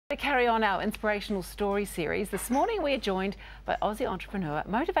To carry on our inspirational story series, this morning we are joined by Aussie entrepreneur,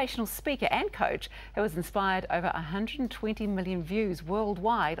 motivational speaker and coach who has inspired over 120 million views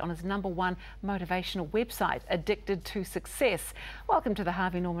worldwide on his #1 motivational website, Addicted to Success. Welcome to the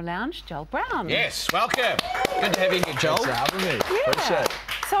Harvey Norman Lounge, Joel Brown. Yes, welcome. Good to have you here, Joel. Thanks for having me. Yeah. Appreciate it.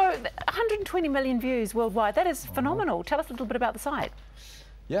 So 120 million views worldwide, that is phenomenal. Tell us a little bit about the site.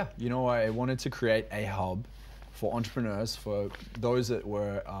 Yeah, you know, I wanted to create a hub for entrepreneurs, for those that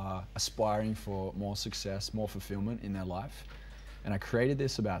were aspiring for more success, more fulfillment in their life. And I created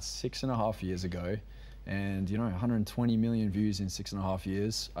this about 6.5 years ago. And you know, 120 million views in 6.5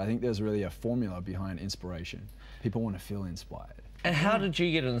 years. I think there's really a formula behind inspiration. People want to feel inspired. And how did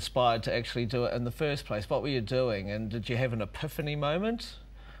you get inspired to actually do it in the first place? What were you doing? And did you have an epiphany moment?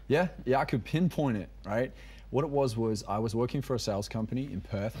 Yeah, I could pinpoint it, right? What it was I was working for a sales company in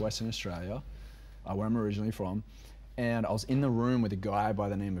Perth, Western Australia, where I'm originally from, and I was in the room with a guy by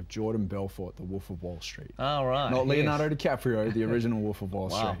the name of Jordan Belfort, the Wolf of Wall Street. Oh, right. Not Leonardo DiCaprio, the original Wolf of Wall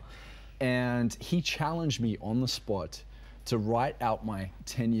Wow. Street. And he challenged me on the spot to write out my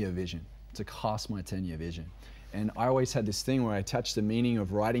 10-year vision, to cast my 10-year vision. And I always had this thing where I attached the meaning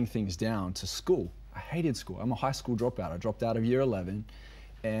of writing things down to school. I hated school. I'm a high school dropout. I dropped out of year 11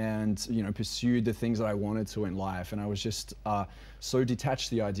 and, you know, pursued the things that I wanted to in life. And I was just so detached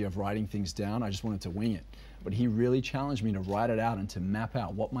to the idea of writing things down. I just wanted to wing it. But he really challenged me to write it out and to map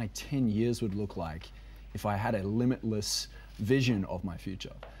out what my 10 years would look like if I had a limitless vision of my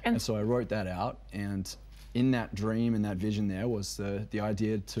future. And so I wrote that out, and in that dream and that vision there was the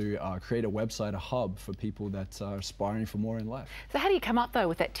idea to create a website, a hub for people that are aspiring for more in life. So how do you come up though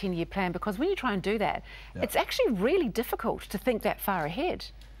with that 10-year plan? Because when you try and do that, it's actually really difficult to think that far ahead.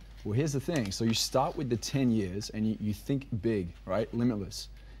 Well, here's the thing. So you start with the 10 years and you think big, right? Limitless.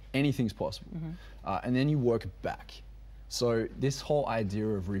 Anything's possible. And then you work back. So this whole idea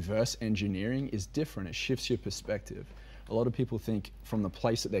of reverse engineering is different. It shifts your perspective. A lot of people think from the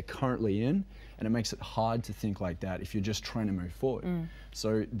place that they're currently in, and it makes it hard to think like that if you're just trying to move forward.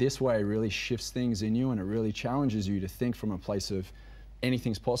 So this way really shifts things in you, and it really challenges you to think from a place of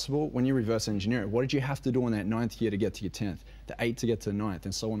anything's possible. When you reverse engineer it, what did you have to do in that 9th year to get to your 10th, the 8th to get to the 9th,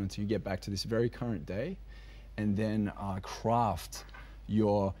 and so on until you get back to this very current day, and then craft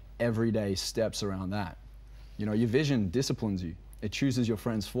your everyday steps around that. You know, your vision disciplines you. It chooses your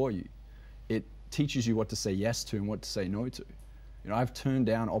friends for you. It teaches you what to say yes to and what to say no to. You know, I've turned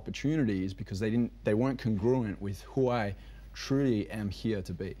down opportunities because they weren't congruent with who I truly am here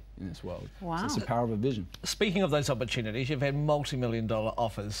to be in this world. Wow. So it's the power of a vision. Speaking of those opportunities, you've had multi-million-dollar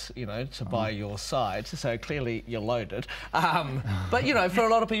offers, you know, to buy your site, so clearly you're loaded. But, you know, for a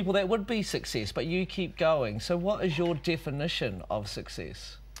lot of people that would be success, but you keep going. So what is your definition of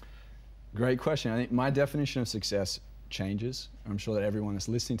success? Great question. I think my definition of success changes. I'm sure that everyone that's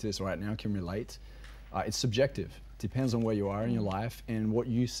listening to this right now can relate. It's subjective. Depends on where you are in your life and what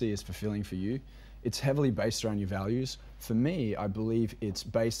you see as fulfilling for you. It's heavily based around your values. For me, I believe it's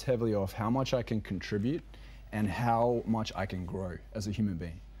based heavily off how much I can contribute and how much I can grow as a human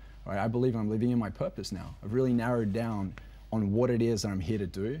being. Right? I believe I'm living in my purpose now. I've really narrowed down on what it is that I'm here to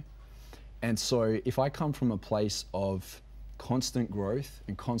do. And so if I come from a place of constant growth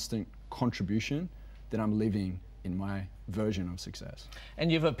and constant contribution, then I'm living in my version of success.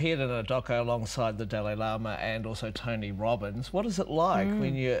 And you've appeared in a doco alongside the Dalai Lama and also Tony Robbins. What is it like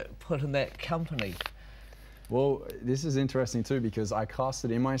when you're put in that company? Well, this is interesting too, because I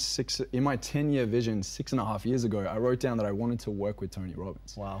casted in my 10-year vision 6.5 years ago. I wrote down that I wanted to work with Tony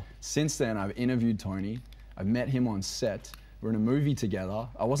Robbins. Wow. Since then, I've interviewed Tony. I've met him on set. We're in a movie together.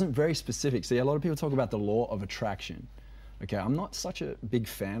 I wasn't very specific. See, a lot of people talk about the law of attraction. Okay, I'm not such a big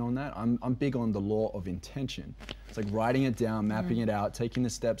fan on that. I'm big on the law of intention. It's like writing it down, mapping it out, taking the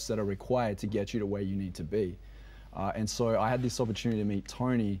steps that are required to get you to where you need to be. And so I had this opportunity to meet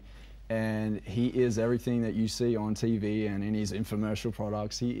Tony, and he is everything that you see on TV and in his infomercial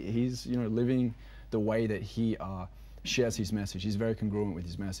products. He's you know, living the way that he shares his message. He's very congruent with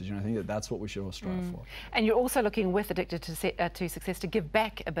his message, and I think that that's what we should all strive for. And you're also looking with Addicted to Success to give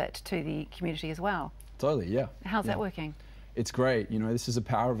back a bit to the community as well. Totally, yeah. How's that working? It's great. You know, this is the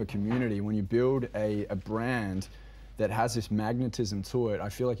power of a community. When you build a brand that has this magnetism to it, I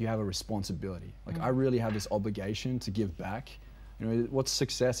feel like you have a responsibility. Like I really have this obligation to give back. You know, what's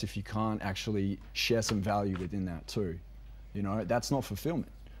success if you can't actually share some value within that too? You know, that's not fulfillment.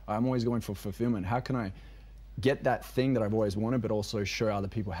 I'm always going for fulfillment. How can I get that thing that I've always wanted, but also show other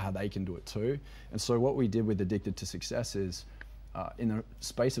people how they can do it too? And so what we did with Addicted to Success is, in the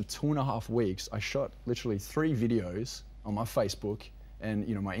space of 2.5 weeks, I shot literally 3 videos on my Facebook and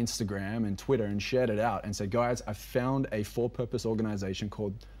you know my Instagram and Twitter and shared it out and said, guys, I found a for-purpose organization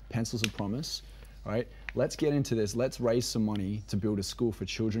called Pencils of Promise, right? Let's get into this. Let's raise some money to build a school for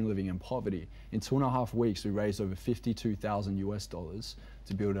children living in poverty. In 2.5 weeks, we raised over $52,000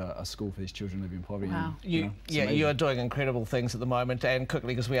 to build a school for these children living in poverty. Wow. And, you are doing incredible things at the moment. And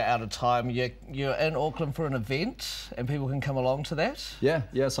quickly, because we are out of time, you're in Auckland for an event, and people can come along to that. Yeah.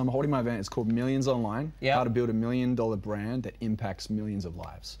 So I'm holding my event. It's called Millions Online. Yeah. How to build $1 million brand that impacts millions of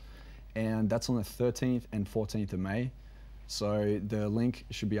lives. And that's on the 13th and 14th of May. So the link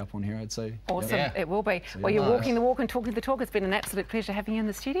should be up on here, I'd say. Awesome, Yeah. it will be. Well, you're walking the walk and talking the talk. It's been an absolute pleasure having you in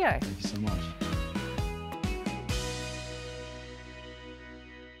the studio. Thank you so much.